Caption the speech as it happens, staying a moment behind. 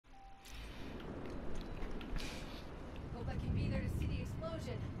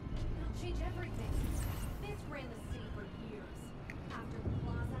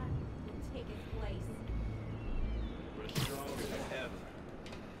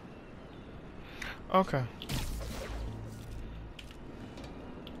Okay.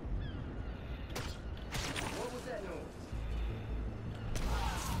 What was that noise?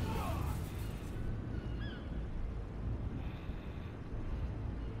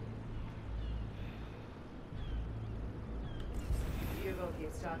 Hugo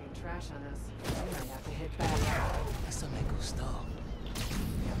keeps talking trash on us. We might have to hit back. Eso me gustó.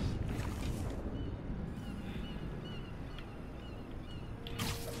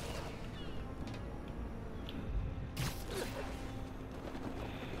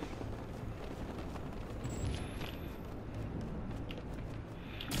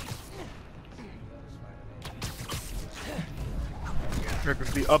 Like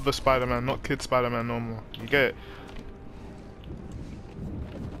it's the other Spider-Man, not Kid Spider-Man no more. You get it?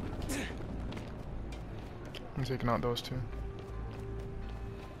 I'm taking out those two.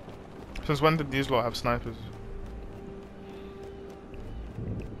 Since when did these lot have snipers?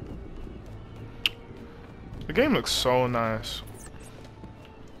 The game looks so nice.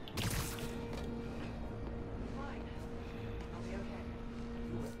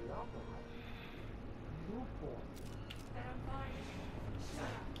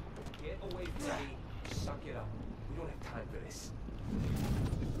 Get away from me. Suck it up. We don't have time for this.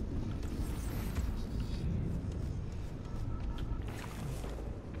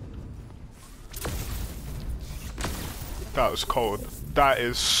 That was cold. That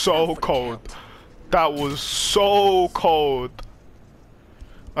is so cold. That was so cold.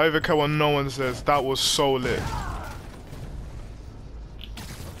 I don't even care what no one says. That was so lit.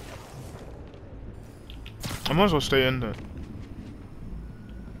 I might as well stay in there.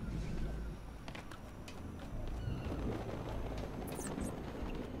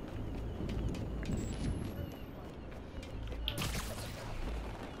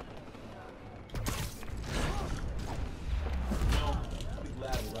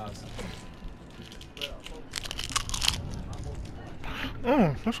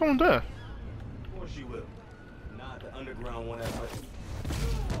 Oh, there's someone there. Of course you will. Not the underground one as much.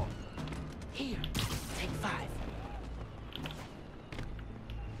 Here, take 5.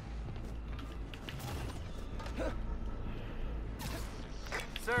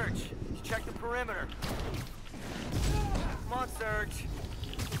 Surge, check the perimeter. Come on, Surge.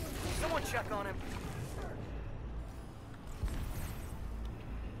 Someone check on him.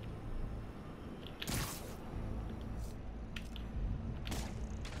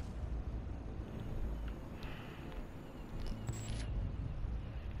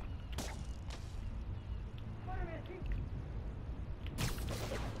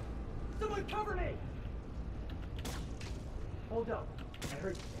 Someone cover me! Hold up. I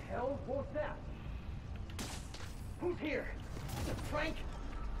heard hell. What was that? Who's here? Is it Frank?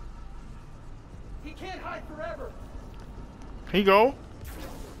 He can't hide forever. Here you go.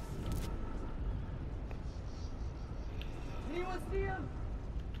 Anyone see him?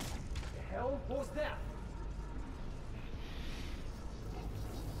 The hell? What was that?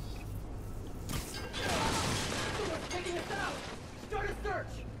 Someone's taking us out! Start a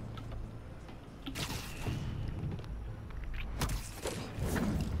search!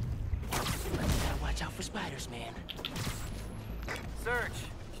 Gotta watch out for spiders, man. Surge,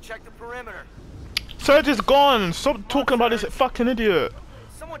 check the perimeter. Surge is gone. Stop talking about this fucking idiot.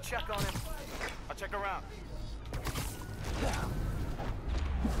 Someone check on him. I'll check around.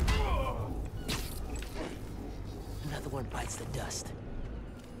 Another one bites the dust.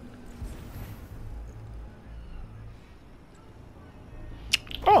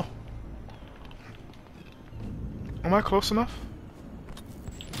 Oh. Am I close enough?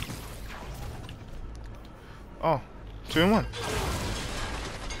 Oh, 2 in 1.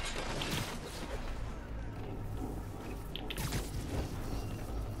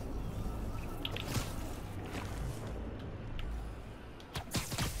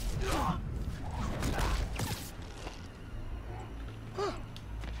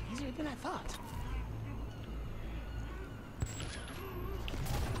 Easier than I thought.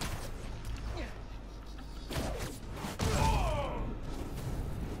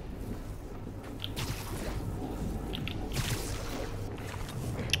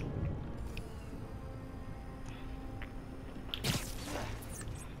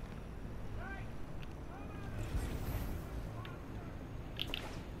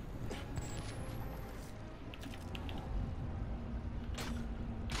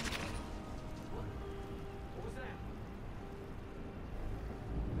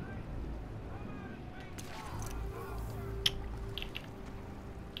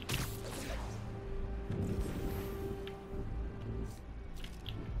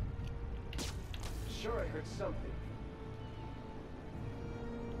 Sure, I heard something.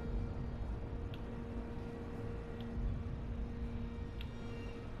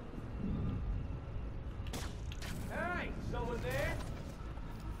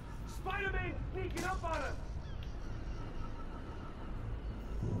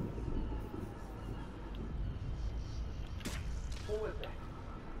 What was that?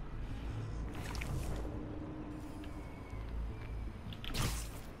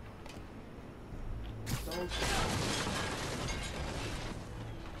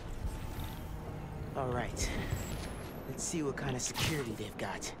 All right. Let's see what kind of security they've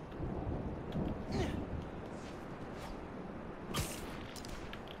got.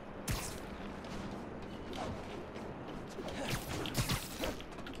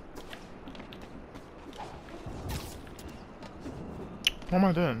 What am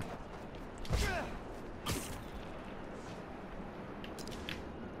I doing?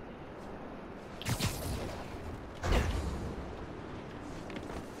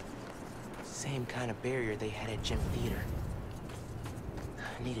 Same kind of barrier they had at Gym Theater.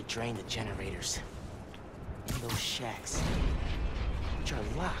 I need to drain the generators. In those shacks, which are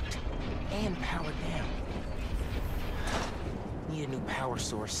locked and powered down. Need a new power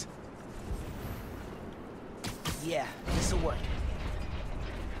source. Yeah, this'll work.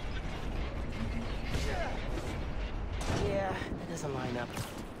 Yeah, that doesn't line up.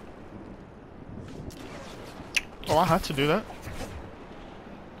 Oh, I had to do that.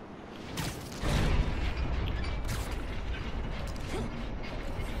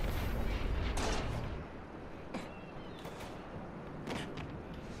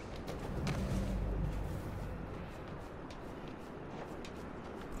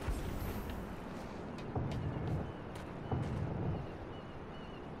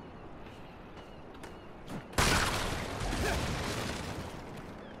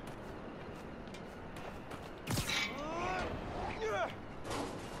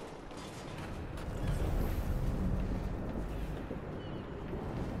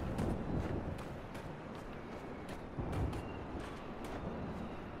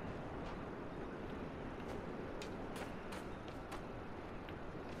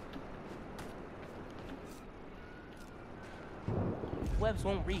 Webs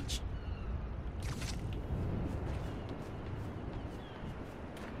won't reach.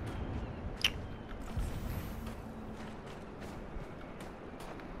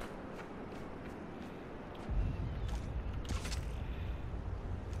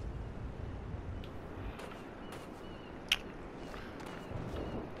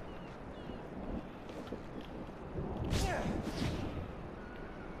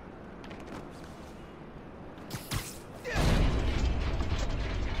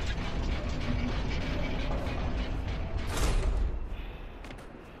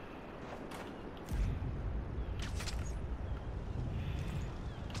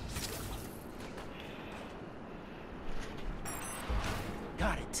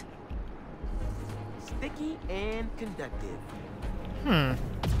 Got it. Sticky and conductive. I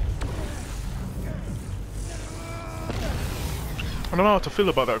don't know how to feel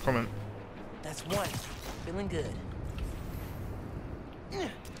about that comment. That's one. Feeling good.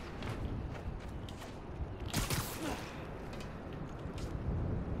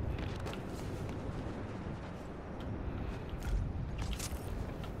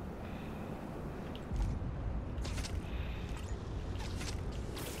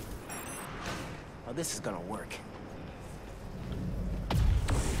 Oh, this is gonna work.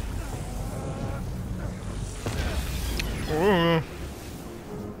 Ooh.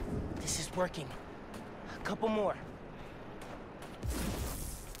 This is working. A couple more.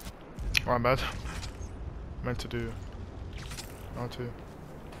 Oh, I'm bad. Meant to do. How to.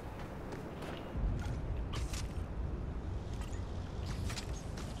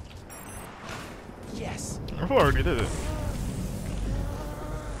 Yes. I thought I already did it.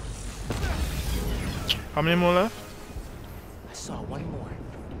 How many more left? I saw one more.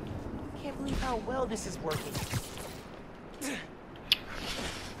 Can't believe how well this is working.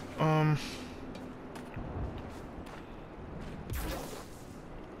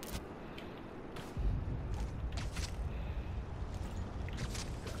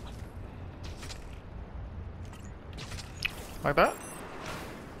 Like that?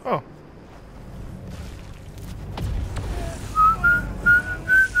 Oh.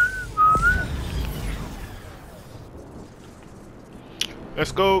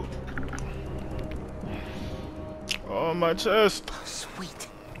 Let's go. Oh, my chest. Oh, sweet.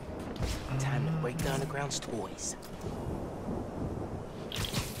 Time to break down the ground's toys.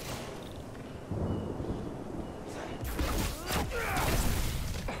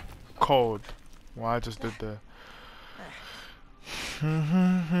 Cold. Well, I just did that.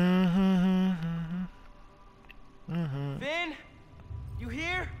 Finn, you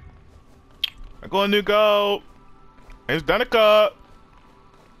here? I got a new girl. It's Danica.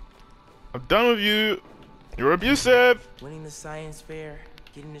 I'm done with you. You're abusive. Winning the science fair,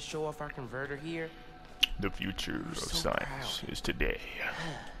 getting to show off our converter here. The future of so science is today.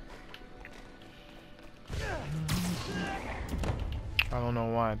 I don't know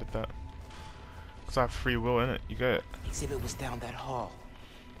why I did that. Cause I have free will in it. You get it. Exhibit was down that hall.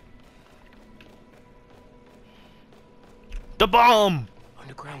 The bomb.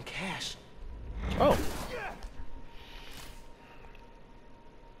 Underground cache. Oh.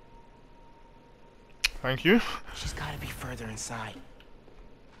 Thank you. She's gotta be further inside.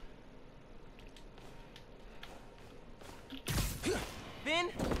 Vin?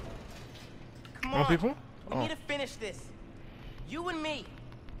 Come More on. people? We Oh. need to finish this. You and me.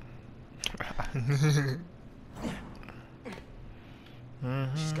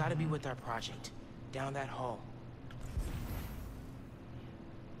 She's gotta be with our project. Down that hall.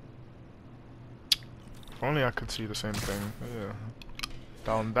 If only I could see the same thing. Yeah.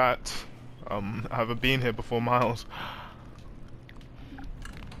 Down that. I haven't been here before, Miles.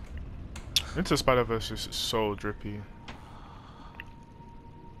 Into Spider-Verse is so drippy.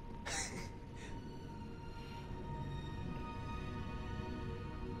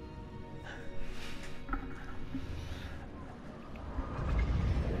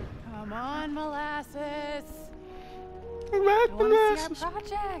 Come on, Molasses. I Red want to see molasses. our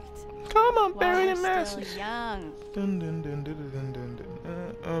project. Come on, While bury the we're masses. still young. Dun, dun, dun, dun, dun, dun,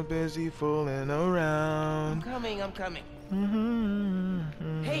 dun. I'm busy fooling I'm around. coming, I'm coming.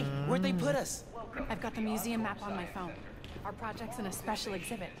 Mm-hmm. Hey, where'd they put us? I've got the museum map on my phone. Our project's in a special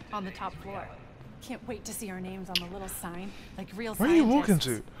exhibit on the top floor. Can't wait to see our names on the little sign, like real Where are you walking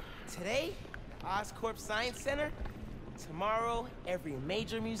scientists. to? Today, Oscorp Science Center. Tomorrow, every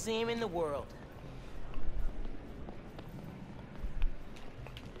major museum in the world.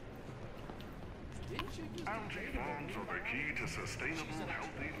 Algae farms are the key to sustainable,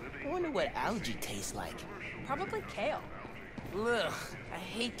 healthy living. I wonder what algae tastes like. Probably kale. Ugh, I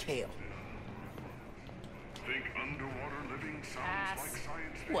hate kale. Think underwater living sounds Pass. like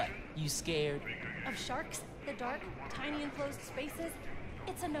science fiction? What, you scared? Of sharks, the dark, tiny enclosed spaces,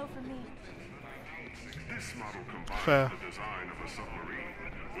 it's a no for me. This model combines Fair. the design of a submarine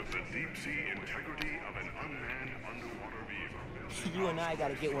with the deep sea integrity of an unmanned underwater vehicle. You and I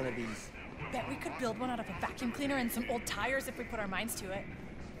gotta get one of these. Bet we could build one out of a vacuum cleaner and some old tires if we put our minds to it.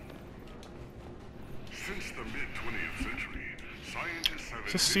 Since the mid-20th century, scientists have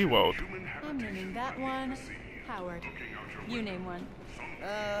It's a envisioned SeaWorld. human I'm naming that one Howard. You name one.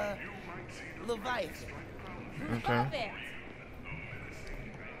 Leviathan. Okay. Love it.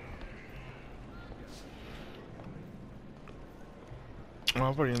 Well,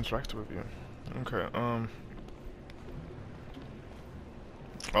 I've already interacted with you. Okay,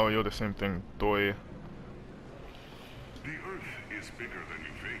 oh, you're the same thing, Doi. The Earth is bigger than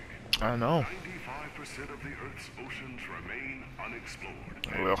you think. I know. 95% of the Earth's oceans remain unexplored.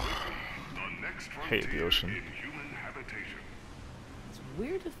 Ugh. The next Hate the frontier ocean. in human habitation. It's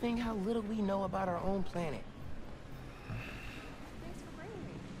weird to think how little we know about our own planet. Thanks for bringing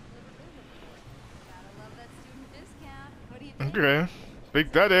me. Gotta love that student discount. What do you think? Okay. Big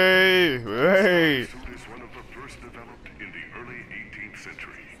Daddy! Hey! Suit is one of the first developed in the early 18th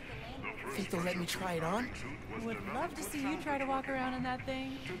century. The first Think they'll let me try it on? suit was Would developed love to see you try to walk around in that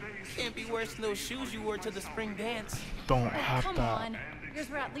thing. Can't be worse than those shoes you wore to the spring dance. Don't Oh, have come that. on. Yours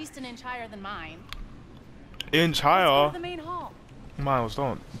were at least an inch higher than mine. Inch Let's go higher. to the main hall. Miles,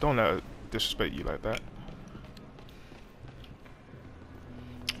 don't let it disrespect you like that.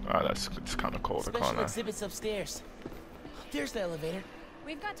 Ah, it's kind of cold. I Special can't lie. exhibits upstairs. There's the elevator.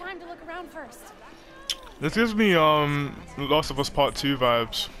 We've got time to look around first. This gives me Last of Us Part 2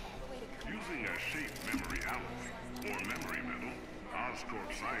 vibes. Using a shape memory alloy, or memory metal, Oscorp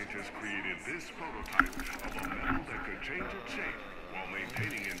scientists created this prototype of a metal that could change its shape while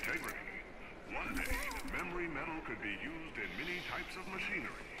maintaining integrity. One day, memory metal could be used in many types of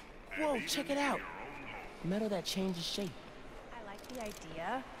machinery. Whoa, check it out. Metal that changes shape. I like the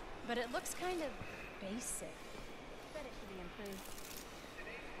idea, but it looks kind of basic. Bet it could be improved.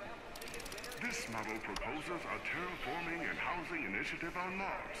 This model proposes a terraforming and housing initiative on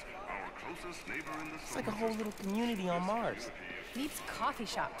Mars, our closest neighbor in the It's like a whole little community on Mars. Needs coffee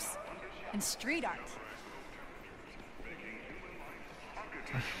shops and street art.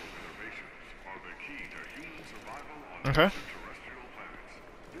 Architectural innovations are the key to human survival on Okay. terrestrial planets.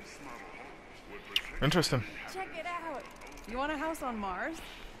 This model home would protect Interesting. Check it out. You want a house on Mars?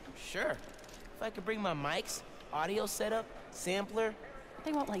 Sure. If I could bring my mics, audio setup, sampler,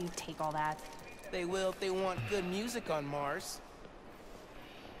 They won't let you take all that. they will if they want good music on Mars.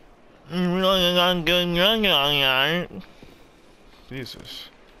 Jesus.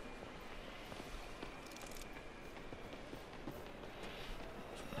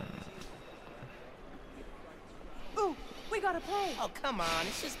 gotta play. Oh, come on.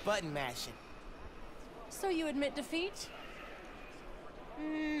 It's just button mashing. So you admit defeat?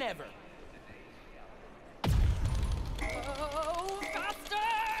 Never. Oh, faster!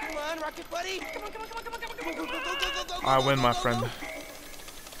 Come on, Rocket Buddy. Come on, come on, come on, come on, come on, come on, Go, go, go, go, go, go, I go, win, go, my go, friend. go.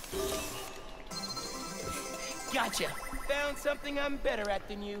 Gotcha. Found something I'm better at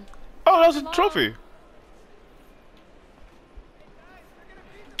than you. Oh, that's a trophy.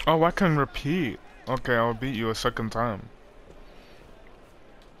 Oh, I can repeat. Okay, I'll beat you a second time.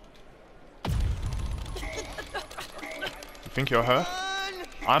 You think you're her?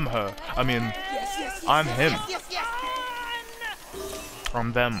 I'm her. I mean, Yes, yes, yes, I'm yes, him. Yes, yes, yes.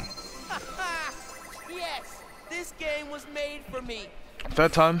 I'm them. Yes, this game was made for me.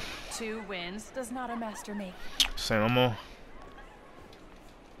 Third time. 2 wins does not a master make. Say no more.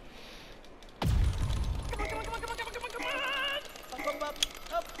 Come on, come on, come on, come on, come on, come on, come on! Up, up,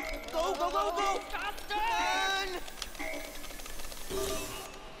 up. Go, go, go, go. Faster!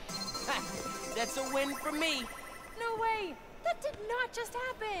 Ha, that's a win for me. No way! That did not just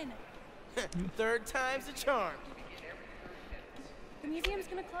happen! Third time's a charm. The museum's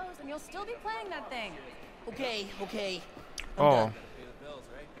gonna close and you'll still be playing that thing. Okay, okay. I'm Oh. done.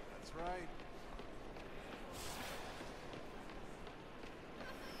 That's right.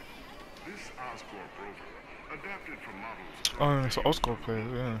 This Oscorp rover, adapted from models Oh, it's an Oscar player,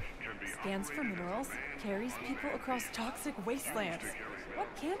 yeah. can be Scans for minerals, carries people across toxic wastelands. What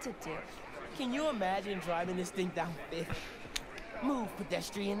can't it do? Can you imagine driving this thing down Fifth? Move,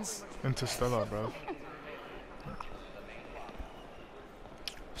 pedestrians. Interstellar, bro.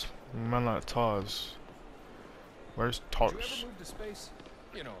 Man like Tars. Where's Would you ever Tars? move to space?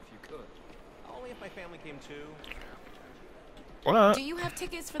 You know, if you could. Only if my family came too. What? Do you have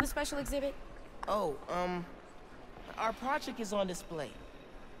tickets for the special exhibit? Oh, our project is on display.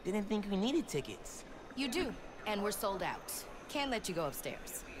 Didn't think we needed tickets. You do, and we're sold out. Can't let you go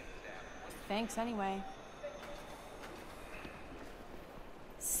upstairs. Thanks anyway.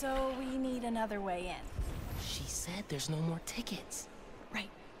 So we need another way in. She said there's no more tickets. Right,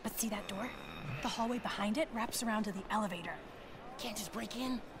 but see that door? The hallway behind it wraps around to the elevator. Can't just break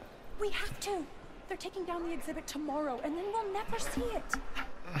in. We have to. They're taking down the exhibit tomorrow, and then we'll never see it.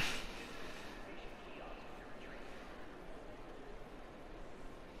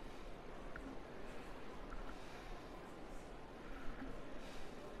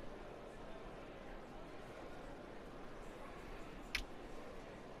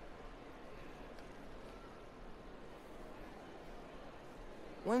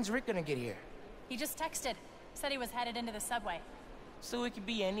 When's Rick gonna get here? He just texted. Said he was headed into the subway. So it could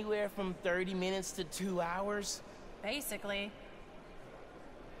be anywhere from 30 minutes to 2 hours? Basically.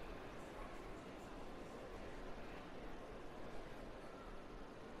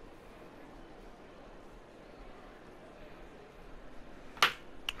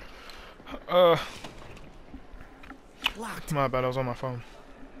 Locked. My bad, I was on my phone.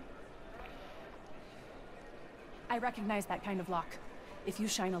 I recognize that kind of lock. If you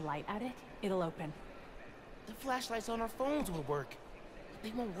shine a light at it, it'll open. The flashlights on our phones will work.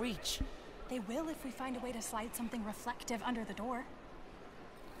 They won't reach. They will if we find a way to slide something reflective under the door.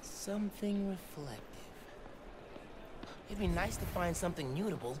 Something reflective. It'd be nice to find something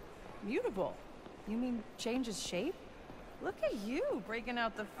mutable. Mutable? You mean changes shape? Look at you breaking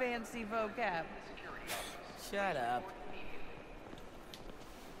out the fancy vocab. Shut up.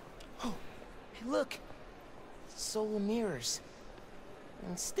 Oh, hey, look. Solar mirrors.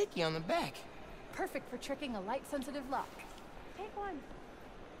 And sticky on the back. Perfect for tricking a light-sensitive lock. Take one.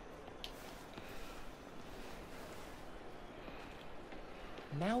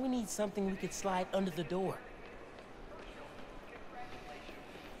 Now we need something we could slide under the door.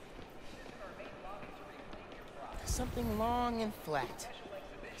 Something long and flat.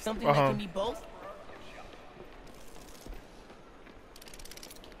 Something that can be both.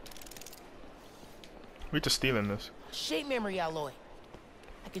 We just stealing this. Shape memory alloy.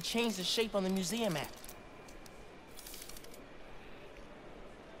 I could change the shape on the museum map.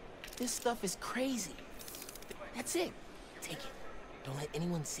 This stuff is crazy. That's it. Take it. Don't let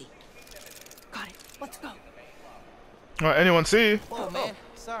anyone see. Got it. Let's go. Alright, anyone see? Whoa, man.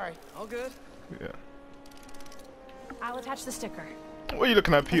 Sorry. All good? Yeah. I'll attach the sticker. What are you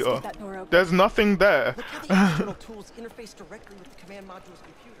looking at, Peter? Let's get that door open. There's nothing there. Look how the external tools interface directly with the command module's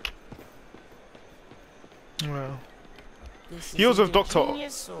computer. Well. This Heels is of either Doctor-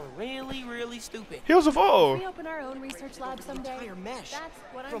 genius or really, really stupid. Heels of We Otto. open our own research lab someday. Entire mesh That's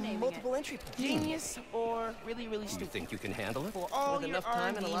what I'm from naming multiple it. entry points. Genius or really, really You stupid. think you can handle it? For all With your enough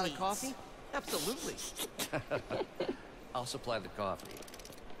time and a R&D lot of needs. coffee? Absolutely. I'll supply the coffee.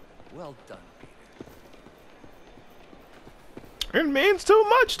 Well done, Peter. It means too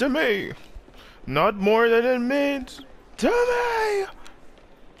much to me. Not more than it means to me.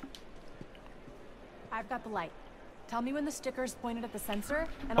 I've got the light. Tell me when the sticker's pointed at the sensor,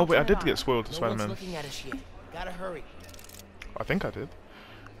 and Oh I'll wait, I turn it did on. get spoiled to No one's Spider-Man. looking at us yet. Gotta hurry. I think I did.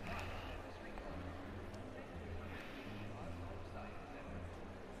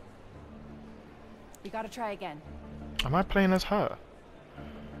 We gotta try again. Am I playing as her?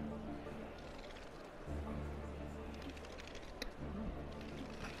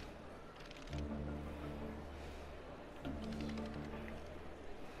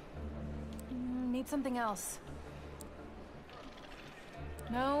 Need something else.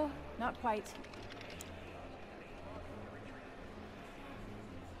 No, not quite.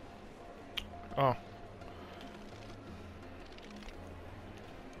 Oh.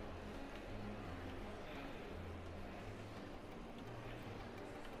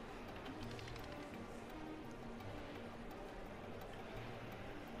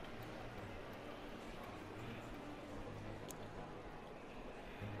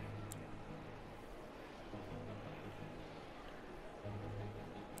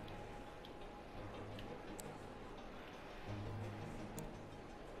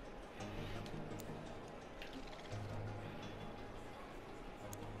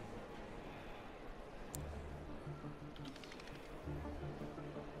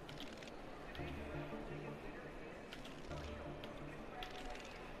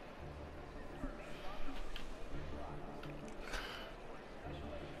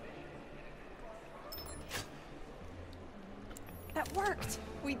 That worked!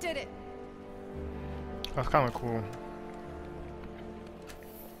 We did it! That's kind of cool.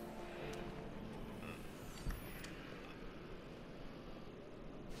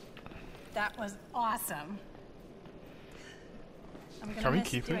 That was awesome. I'm gonna Can we miss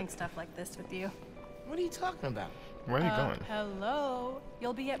keep doing it? stuff like this with you. What are you talking about? Where are you going? Hello.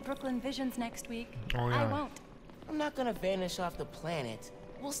 You'll be at Brooklyn Visions next week. Oh, I yeah. won't. I'm not gonna vanish off the planet.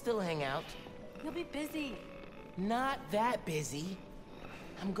 We'll still hang out. You'll be busy. Not that busy.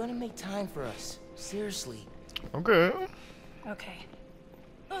 I'm gonna make time for us. Seriously. Okay. Okay.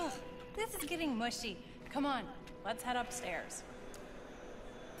 Ugh, this is getting mushy. Come on, let's head upstairs.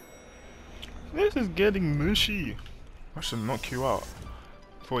 This is getting mushy. I should knock you out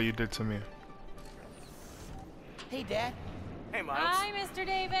for what you did to me. Hey, Dad. Hey, Miles. Hi, Mr.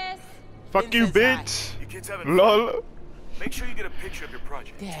 Davis. Fuck you, says hi. bitch. You kids having fun? Lol. Make sure you get a picture of your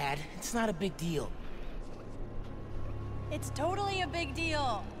project. Dad, it's not a big deal. It's totally a big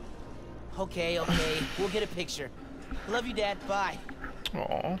deal. Okay, we'll get a picture. Love you, Dad. Bye.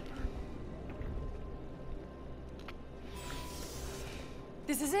 Aw.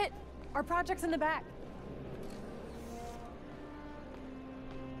 This is it. Our project's in the back.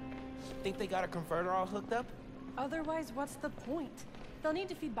 Think they got a converter all hooked up? Otherwise, what's the point? They'll need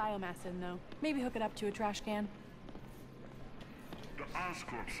to feed biomass in, though. Maybe hook it up to a trash can. The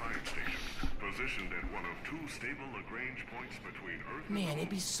Oscorp Science Station, positioned at one of two stable Lagrange points between Earth and Man, it'd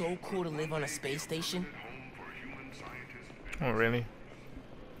be so cool to live on a space station. home for human scientists. Oh, really?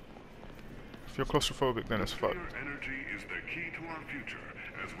 If you're claustrophobic, then it's fucked. Nuclear energy is the key to our future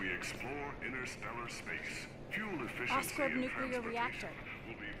as we explore interstellar space. Fuel efficiency Oscorp and nuclear transportation reactor.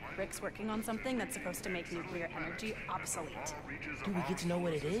 will be vital Rick's working on something that's supposed to make nuclear energy obsolete. reaches Do we get to know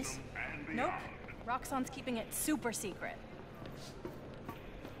what it is? Nope. Roxxon's keeping it super secret.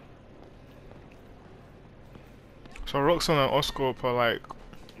 So Roxxon and Oscorp are like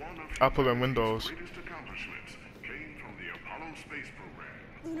one of Apple and Windows. greatest accomplishments came from the Apollo space program.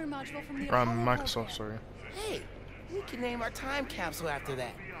 Lunar module from the Microsoft, sorry. Hey, we can name our time capsule after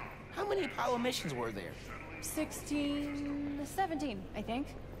that. How many Apollo missions were there? 16, 17, I think.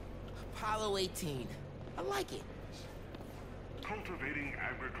 Apollo 18. I like it. Cultivating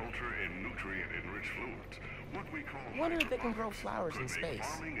agriculture in nutrient-enriched fluids, what we call Wonder if they can grow flowers in make space.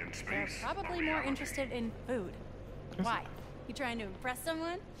 farming in They're space probably a more reality. interested in food. Why? You trying to impress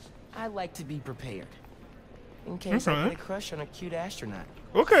someone? I like to be prepared. In case I Okay. get a crush on a cute astronaut.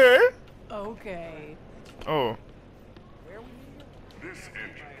 Okay. Okay. Oh. This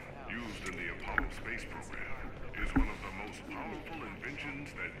engine, used in the Apollo space program, is one of the most powerful inventions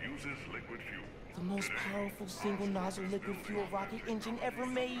that uses liquid fuel. The most powerful single nozzle liquid fuel rocket engine ever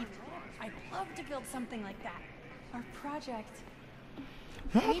made. I'd love to build something like that. Our project.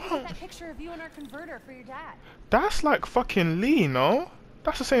 I need to get that picture of you in our converter for your dad. That's like fucking Lee, no?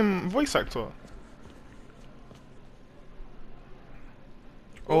 That's the same voice actor.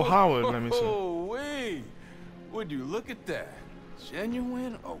 Oh, Howard, let me see. Oh, wait. Would you look at that?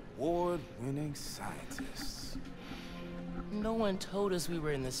 Genuine award-winning scientists. No one told us we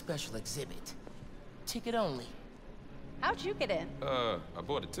were in the special exhibit. Ticket only. How'd you get in? I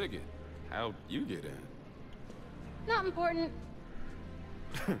bought a ticket. How'd you get in? Not important.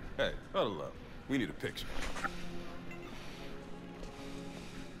 Hey, huddle up. We need a picture.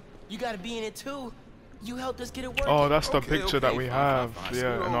 You gotta be in it too. You helped us get it working. Oh, that's the Okay, picture that we fine, have. fine. Yeah,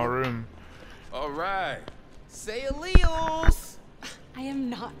 Scoot in our over. room. All right. Say alleles. I am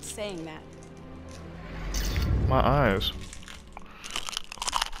not saying that. My eyes.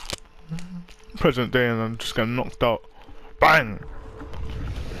 Present day, and I'm just getting knocked out. Bang!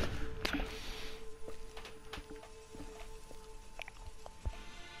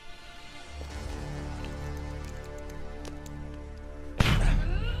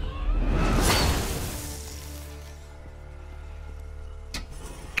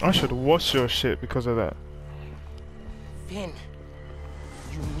 I should watch your shit because of that. Finn,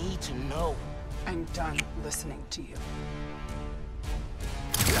 you need to know. I'm done listening to you.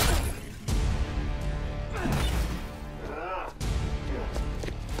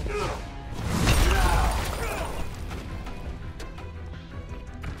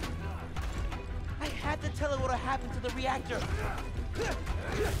 I had to tell her what happened to the reactor.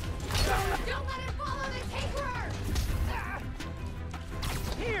 Don't let him follow the Tinkerer!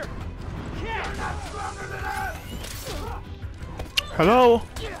 Here! You're not stronger than us! Hello?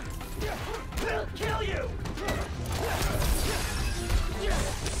 We'll kill you!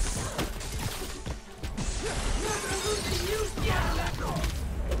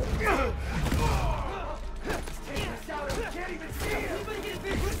 Take us out and we can't even see him! Anybody get a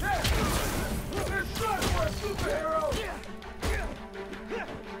big protect! They're shot for a superhero!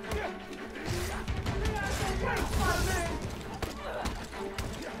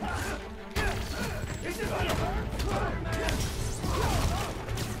 Is it gonna hurt? Spider-Man!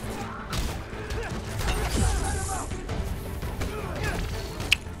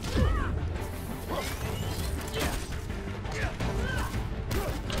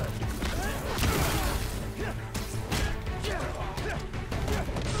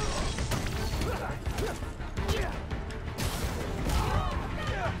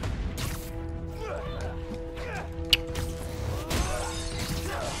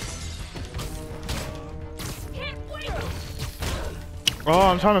 Oh,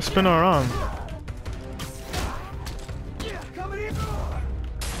 I'm trying to spin her around.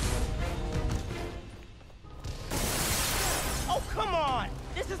 Oh, come on!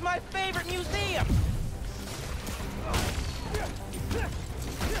 This is my favorite museum!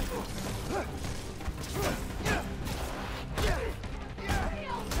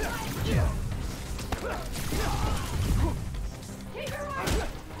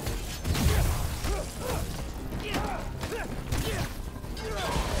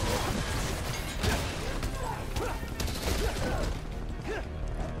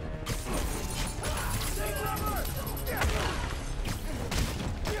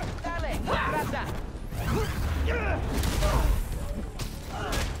 Dale, grab that!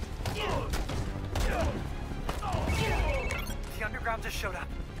 The underground just showed up.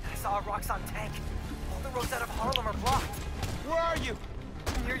 I saw a Roxxon tank. All the roads out of Harlem are blocked. Where are you?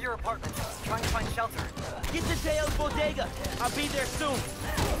 Near your apartment, trying to find shelter. Get to Deo's bodega. I'll be there soon.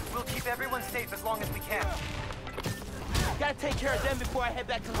 We'll keep everyone safe as long as we can. Gotta take care of them before I head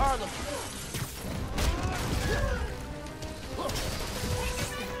back to Harlem.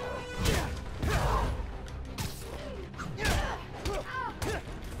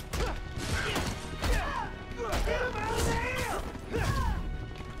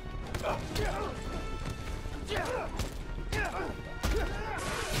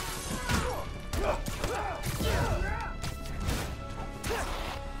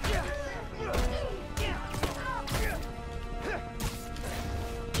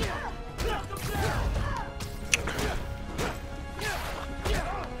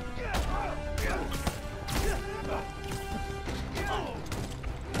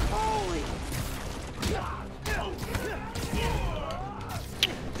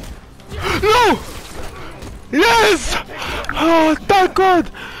 No! Yes! Oh, thank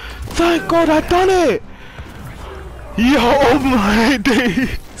God! Thank God I done it! Yo, oh my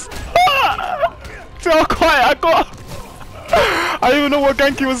days! See how quiet I got? I didn't even know what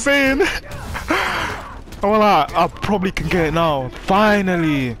Genki was saying. I'm like, I probably can get it now.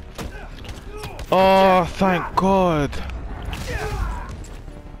 Finally! Oh, thank God.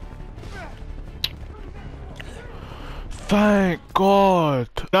 Thank God.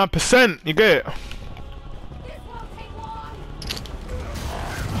 9%, you get it?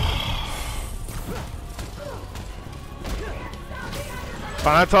 And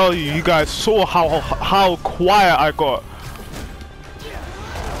I tell you, you guys saw how quiet I got.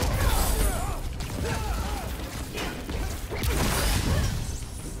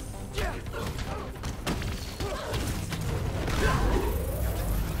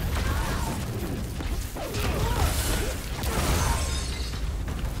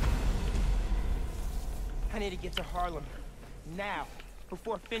 I need to get to Harlem. Now.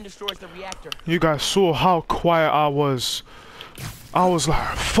 Before Finn destroys the reactor. You guys saw how quiet I was. I was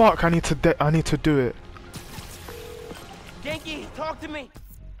like, fuck, I need to do it. Genki, talk to me.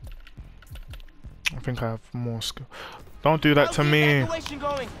 I think I have more skill. Don't do that to me. I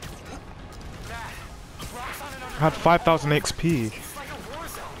had 5,000 XP.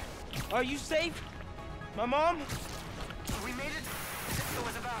 Are you safe? My mom? We made it. There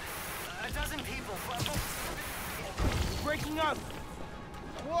was about a dozen people. Breaking up.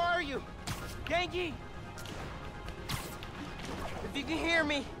 Where are you? Genki! If you can hear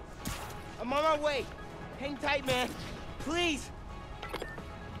me, I'm on my way. Hang tight, man. Please.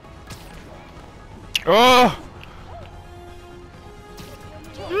 Oh!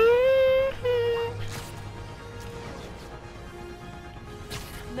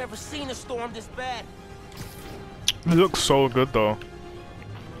 Never seen a storm this bad. It looks so good though.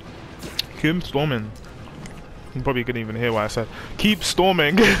 Keep storming. You probably couldn't even hear what I said. Keep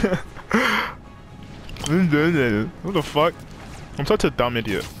storming. What the fuck? I'm such a dumb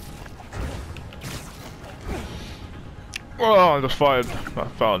idiot. Oh, I just fired. That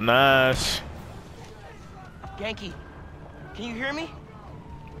felt nice. Genki, can you hear me?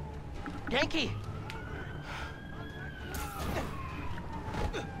 Genki!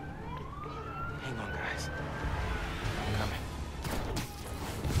 Hang on, guys. I'm coming.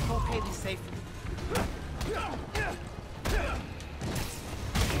 Okay, be safe.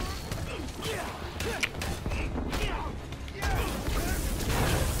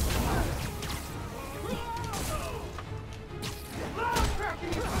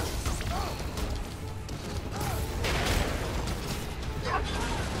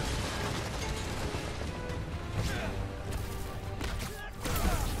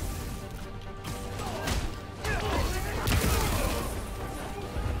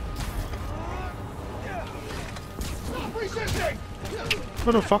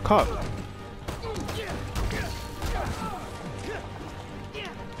 What the fuck up?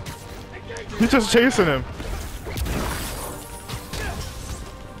 He's just chasing him.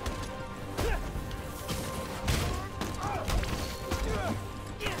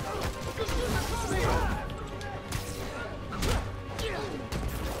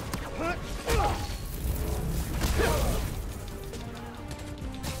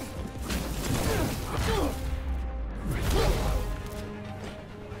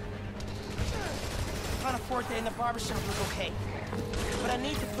 Forte in the barbershop was okay, but I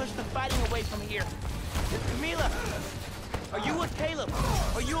need to push the fighting away from here. Camila, are you with Caleb?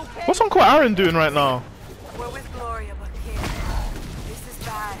 Are you okay? What's Uncle Aaron doing right now? We're with Gloria, but kid, this is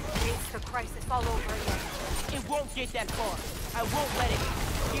bad. It's the crisis all over again. It won't get that far. I won't let it.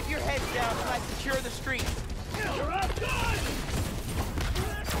 Keep your heads down till I secure the street. You're outdone!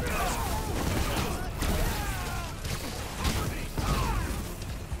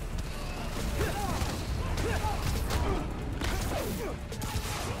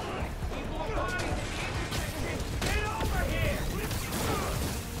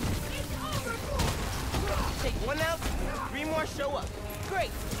 Take one out, 3 more show up. Great.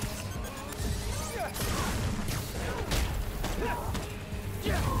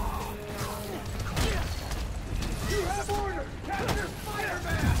 You have order! Capture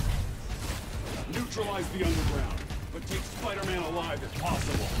Spider-Man! Neutralize the underground, but take Spider-Man alive if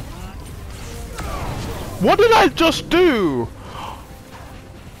possible. What did I just do?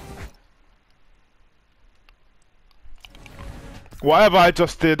 Whatever I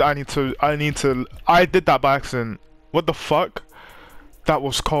just did, I did that by accident. What the fuck? That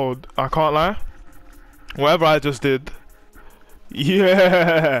was cold. I can't lie. Whatever I just did.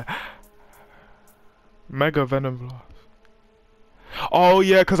 Yeah. Mega Venom Blast. Oh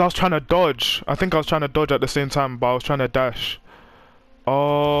yeah, because I was trying to dodge. I think I was trying to dodge at the same time, but I was trying to dash.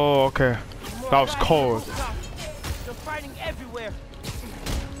 Oh, okay. That was cold. They're fighting everywhere.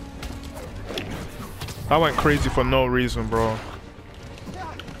 I went crazy for no reason, bro.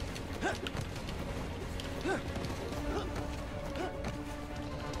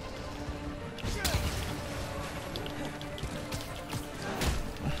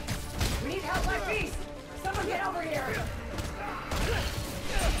 We need help like beast! Someone get over here!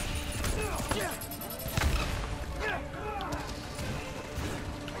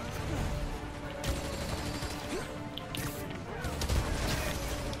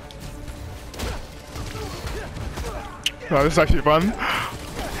 Oh, this is actually fun.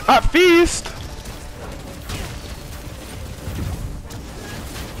 At Feast!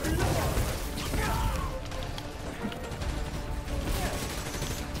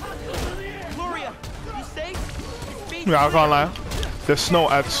 Gloria, you safe? Yeah, I can't lie. The snow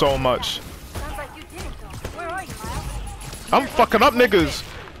adds so much. Sounds like you did it, though. I'm fucking up niggas.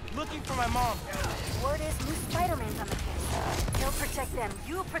 Looking for my mom. Word is new Spider-Man's on the case. He'll protect them.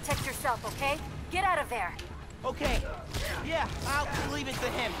 You protect yourself, okay? Get out of there. Okay. Yeah, I'll leave it to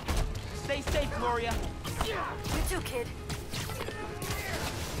him. Stay safe, Gloria. You too, kid.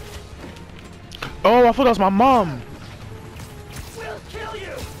 Oh, I thought that was my mom. We'll kill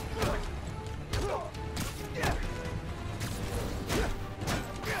you!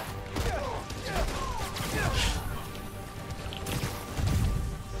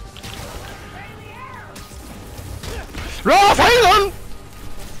 Ross, hang on!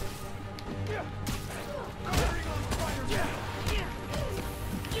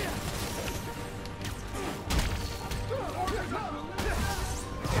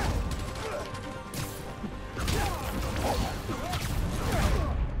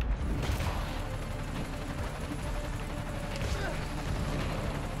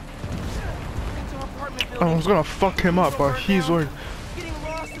 I was gonna fuck him up, but he's already. Getting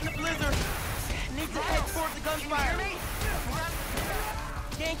lost in the blizzard. Need to head towards the gunfire.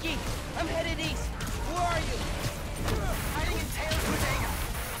 Yankee, I'm headed east. Where are you? Hiding in Taylor's bodega.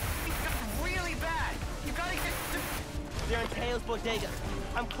 It's really bad. You gotta get to... They're in Taylor's bodega.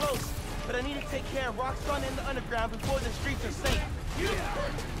 I'm close, but I need to take care of Roxxon and the underground before the streets are safe.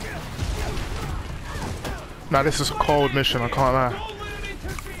 Nah, this is a cold mission, I can't lie.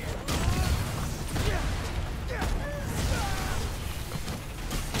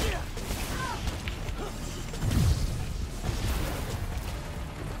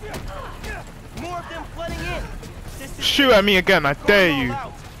 More of them flooding in. Shoot at me again, I dare you.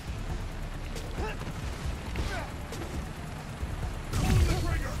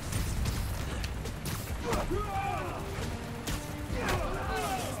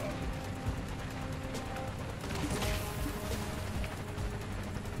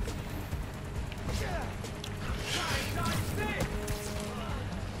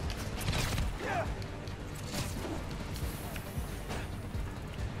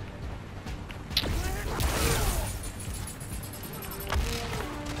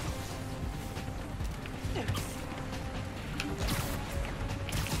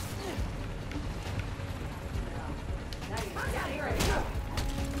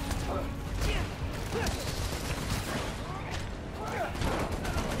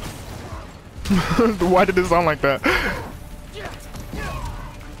 Why did it sound like that?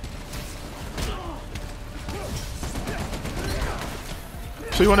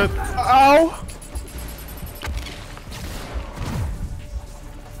 So you wanna... Ow!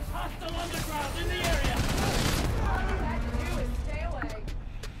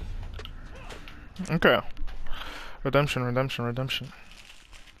 Okay. Redemption, redemption, redemption.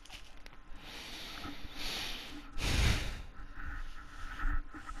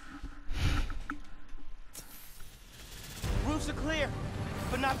 Roofs are clear,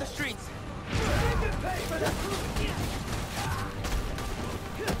 but not the streets.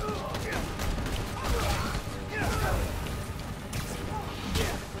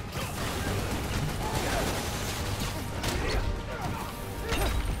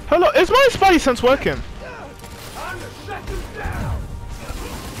 Hello, is my spidey sense working?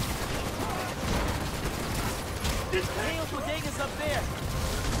 Tails bodega's up there.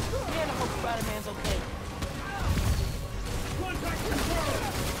 Man, I hope Spider-Man's okay.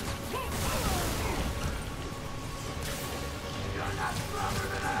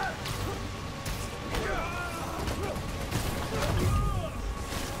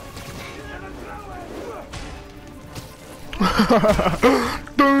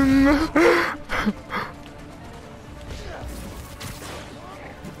 Ding.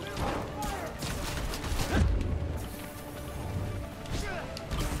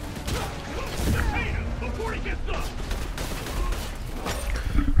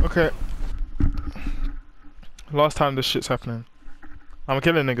 Okay. Last time this shit's happening. I'm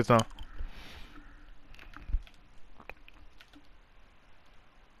killing niggas now.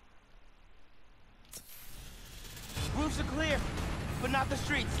 Roofs are clear, but not the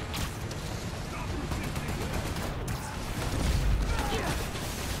streets.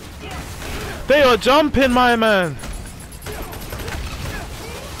 They are jumping, my man.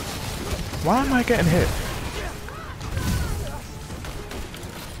 Why am I getting hit?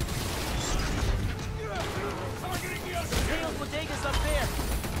 Tails bodega's up there.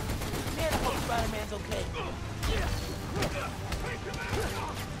 Man, I hope Spider-Man's okay.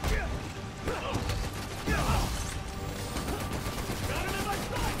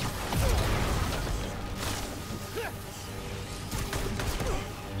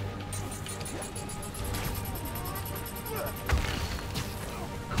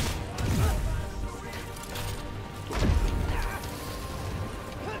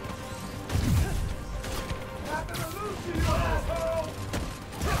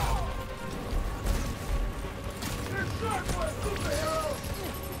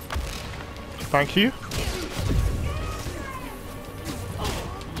 Thank you.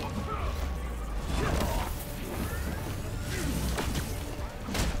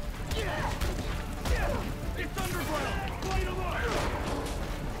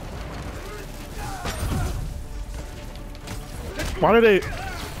 Why did they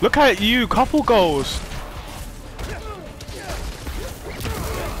look at you? Couple goals.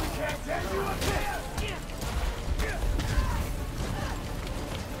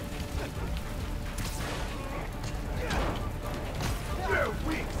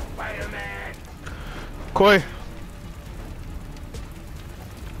 Koi.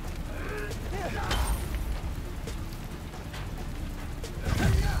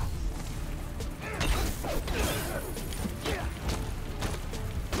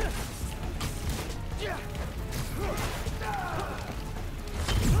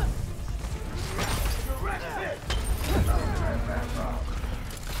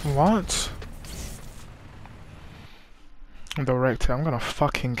 What? Director, I'm gonna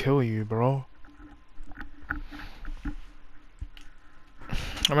fucking kill you, bro.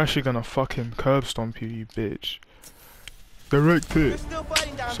 I'm actually gonna fucking curb stomp you, you bitch. Director,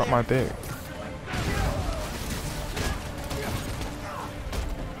 suck my dick.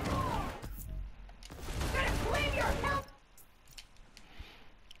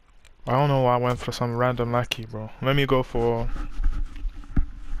 I don't know why I went for some random lackey, bro. Let me go for...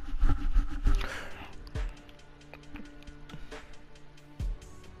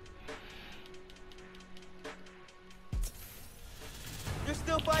 You're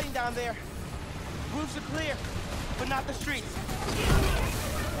still fighting down there. Roofs are clear, but not the streets.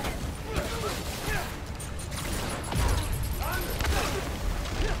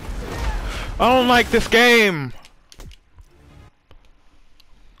 I don't like this game!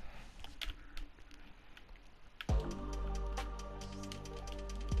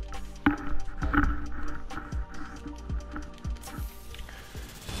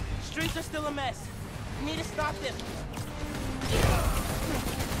 Streets are still a mess. We need to stop them.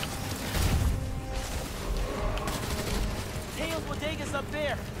 Tails Bodega's up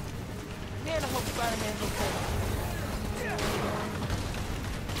there. Man, I hope Spider-Man's okay.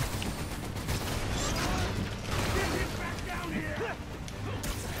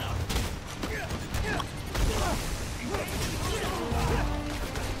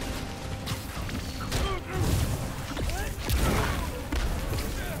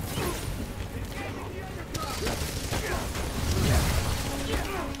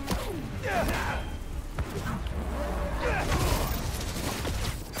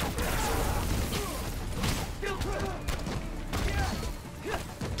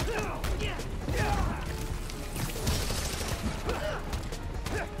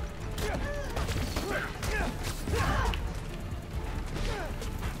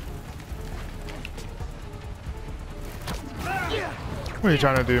 What are you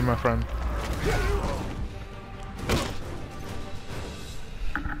trying to do, my friend?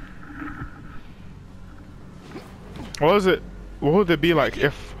 What is it? What would it be like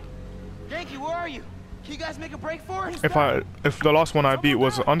if... Yankee, where are you? Can you guys make a break for it? If the last one I beat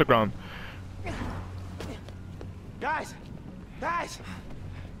was Underground? Guys!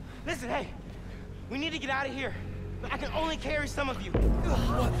 Listen, hey. We need to get out of here. I can only carry some of you.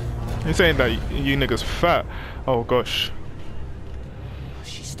 You're saying that you niggas fat? Oh gosh.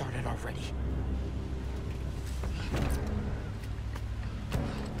 She started already.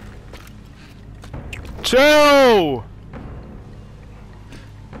 Chill!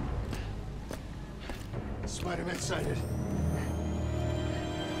 Spider-Man sighted.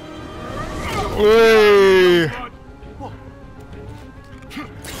 Wait.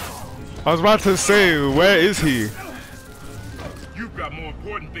 I was about to say, where is he? You've got more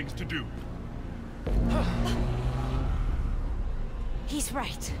important things to do. He's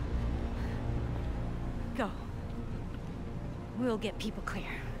right. Go. We'll get people clear.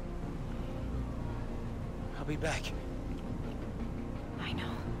 I'll be back. I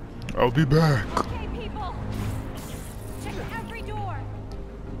know. I'll be back. Okay, people. Check every door.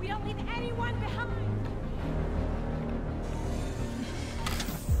 We don't leave anyone behind.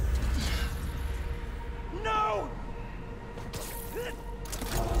 No!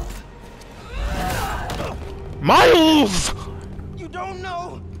 Miles! You don't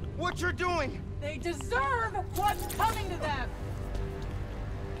know what you're doing. They deserve what's coming to them.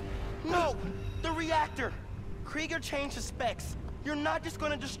 No, the reactor. Krieger changed his specs. You're not just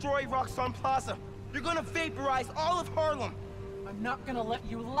gonna destroy Roxxon Plaza. You're gonna vaporize all of Harlem. I'm not gonna let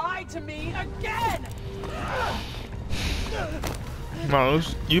you lie to me again!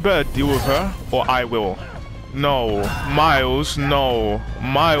 Miles, you better deal with her, or I will. No, Miles, no.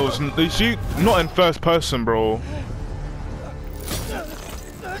 Miles, is she not in first person, bro?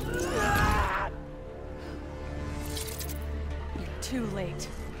 You're too late.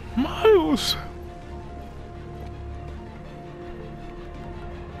 Miles!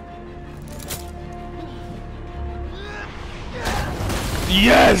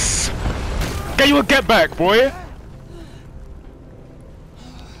 Yes! Get you a get back, boy!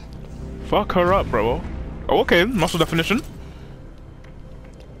 Fuck her up, bro. Oh, okay, muscle definition.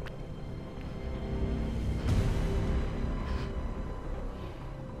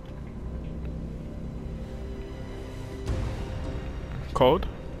 Code.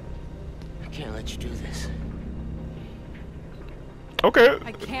 I can't let you do this. Okay.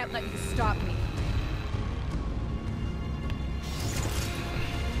 I can't let you stop me.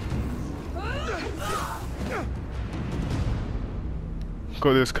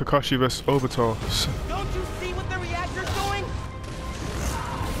 Got this Kakashi vs Obito. Don't you see what the reactor's doing?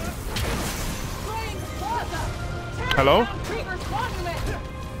 Hello?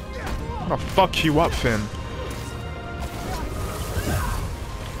 I'm gonna fuck you up, Finn.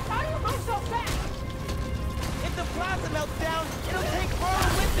 If the plaza melts down, it'll take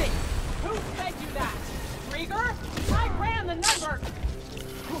Harlem with it. Who fed you that? Krieger? I ran the numbers!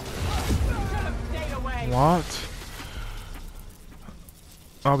 Should have stayed away! What?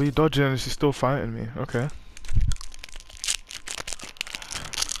 I'll be dodging and she's still fighting me. Okay.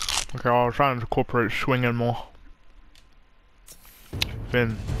 Okay, I'll try and incorporate swinging more.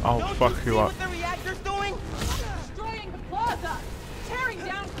 Finn, I'll fuck you up. What the reactor's doing? Destroying the plaza! Tearing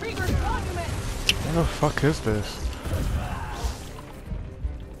down Krieger's monument! What the fuck is this?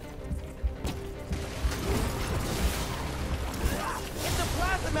 If the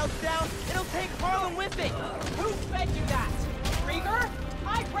plaza melts down, it'll take Harlem with it. Who fed you that? Krieger?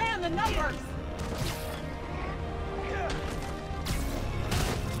 I ran the numbers!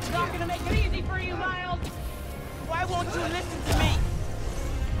 Not gonna make it easy for you, Miles! Why won't you listen to me?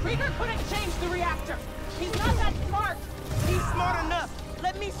 Krieger couldn't change the reactor! He's not that smart! He's smart enough!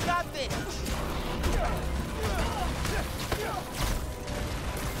 Let me stop this!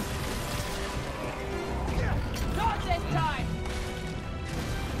 Not this time!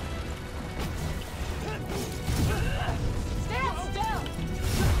 Stand still!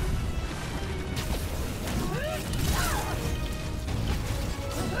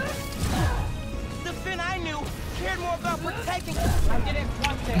 The Finn I knew cared more about protecting. I didn't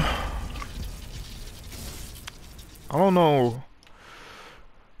trust him. I don't know.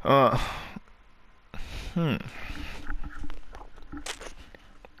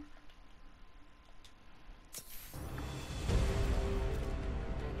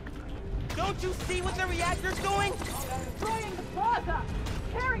 Don't you see what the reactor's doing? Destroying the plaza!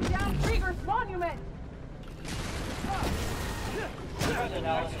 Tearing down Krieger's monument!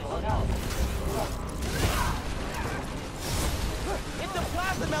 If the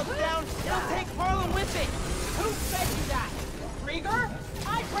plaza melts down, it'll take Harlem with it. Who fed you that? Krieger?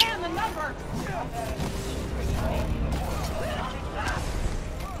 I ran the numbers!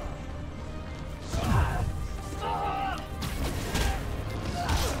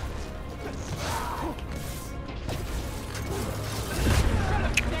 Should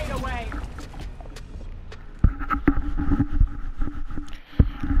have stayed away!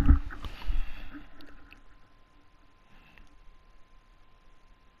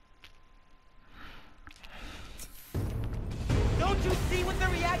 Don't you see what the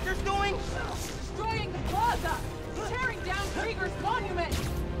reactor's doing? Destroying the plaza! Tearing down Krieger's monument!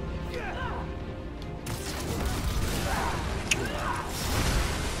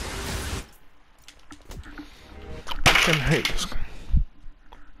 I fucking hate this guy.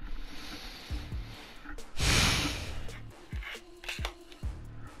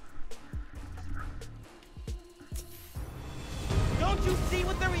 Don't you see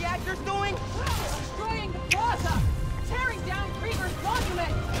what the reactor's doing? Destroying the plaza! Tearing down Krieger's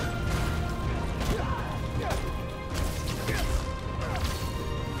monument!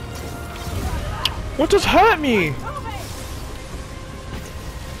 What just hurt me?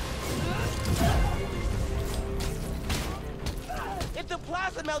 If the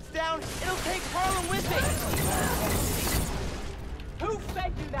plaza melts down, it'll take Harlem with it. Who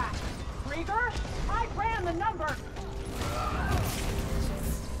fed you that? Krieger? I ran the numbers!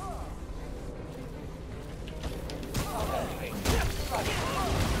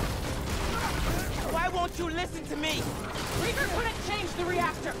 Why won't you listen to me? Krieger couldn't change the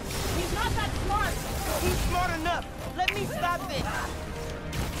reactor! He's not that smart! He's smart enough! Let me stop this!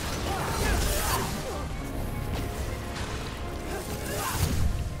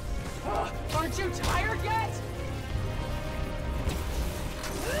 Aren't you tired yet?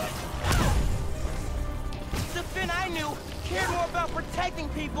 The Finn I knew cared more about protecting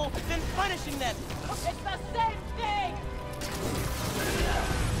people than punishing them. It's the same thing!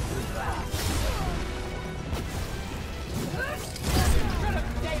 Should have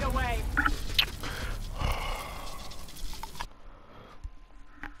stayed away.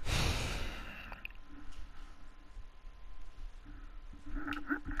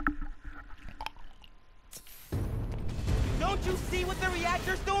 Don't you see what the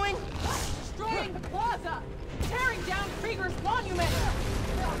reactor's doing? Destroying the plaza! Tearing down Krieger's monument!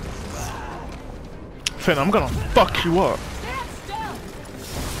 Finn, I'm gonna fuck you up. Stand still!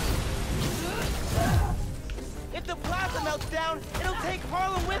 If the plaza melts down, it'll take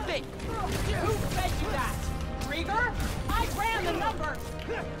Harlem with it. Who fed you that? Krieger? I ran the numbers!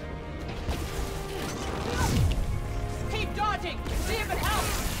 Keep dodging! See if it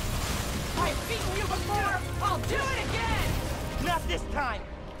helps! I've beaten you before! I'll do it again! Not this time!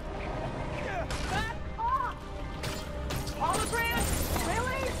 Back off! Hologram?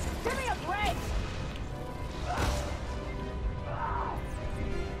 Really? Give me a break!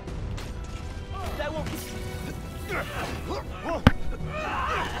 That won't...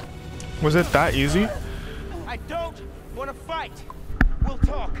 Was it that easy? I don't want to fight. We'll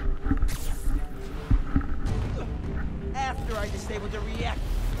talk. After I disable the reactor.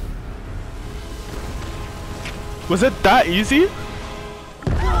 Was it that easy?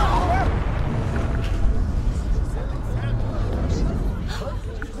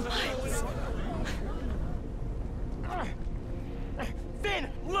 Finn,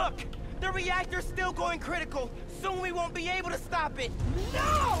 look! The reactor's still going critical. Soon we won't be able to stop it.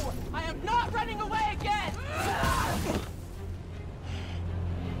 No! I am not running away again!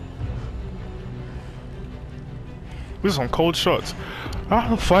 These are some cold shots. I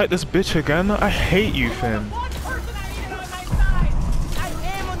have to fight this bitch again. I hate you, Finn. One person I needed on my side! I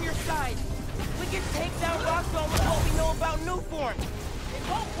am on your side. We can take down Roswell with what we know about Newform. It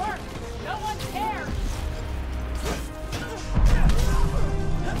won't work! No one cares!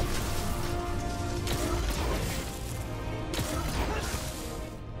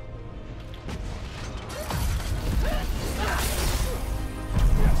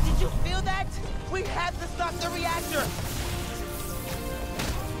 Did you feel that? We have to stop the reactor.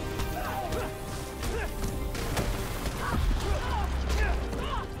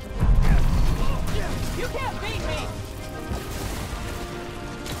 You can't beat me!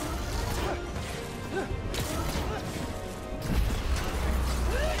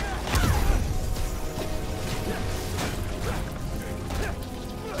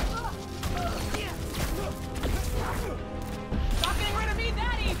 Not getting rid of me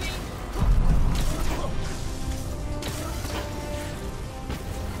that easy!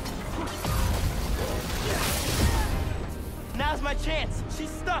 Now's my chance.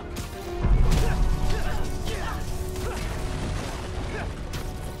 She's stuck.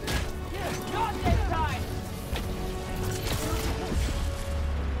 Not this time!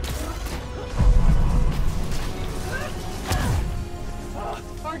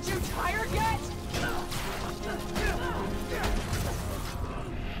 Aren't you tired yet?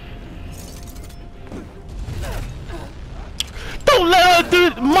 Don't let her do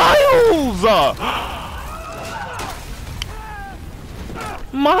it! Miles!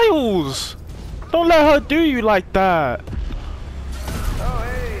 Miles! Don't let her do you like that. Oh,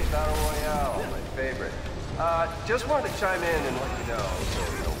 hey, Battle Royale, my favorite. Just wanted to chime in and let you know, so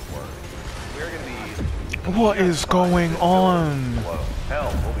don't worry. We're gonna be... What is going on?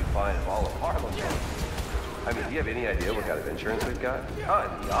 Hell, we'll be fine if all of Harlem goes. I mean, do you have any idea what kind of insurance we've got?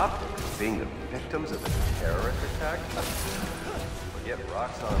 And the optics of being the victims of a terrorist attack? Forget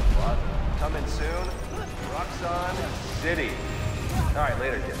Roxxon Plaza. Coming soon, Roxxon City. Alright,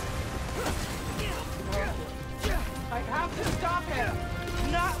 later, kid. I have to stop him!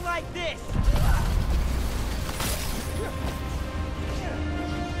 Not like this.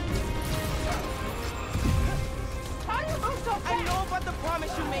 How do you move so fast? I know about the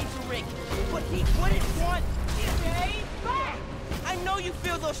promise you made to Rick, but he wouldn't want... Stay back! I know you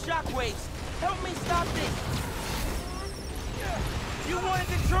feel those shockwaves. Help me stop this. You wanted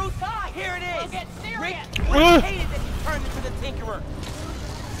the truth? Here it is. We'll get serious. Rick hated that he turned into the Tinkerer.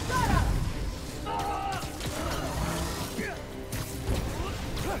 Shut up!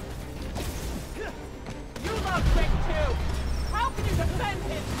 You love Rick too! How can you defend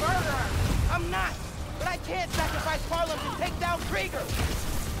his murderer? I'm not, but I can't sacrifice Harlem to take down Krieger.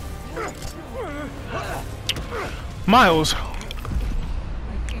 Miles.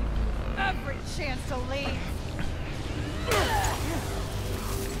 Every chance to leave.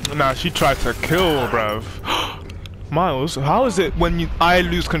 Nah, she tried to kill, bruv. Miles, how is it when I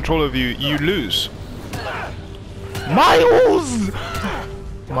lose control of you, you lose? Miles!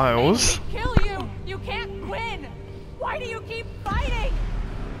 Miles? Kill you! You can't win! Why do you keep fighting?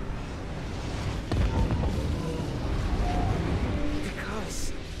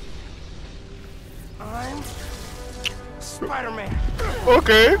 Because I'm Spider-Man.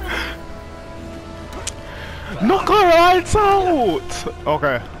 Okay. Knock her lights out!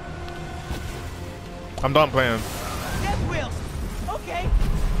 Okay. I'm done playing. Death wheels. Okay.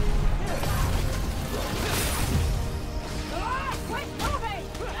 Quit moving!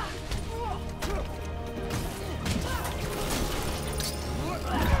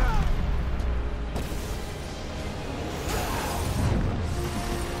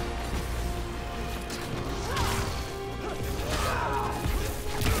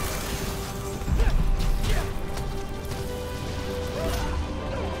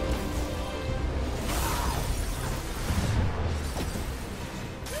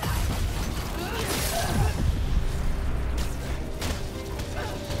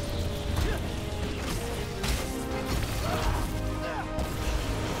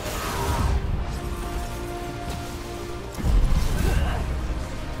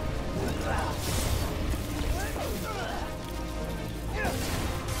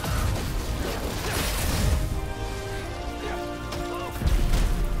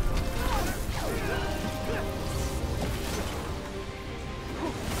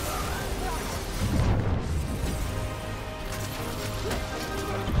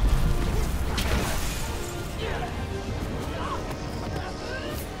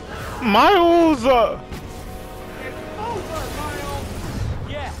 Miles!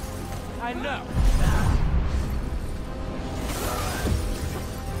 Yeah, I know.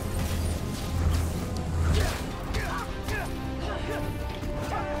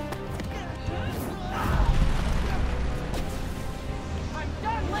 I'm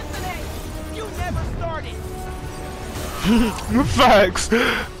done listening! You never started. Facts!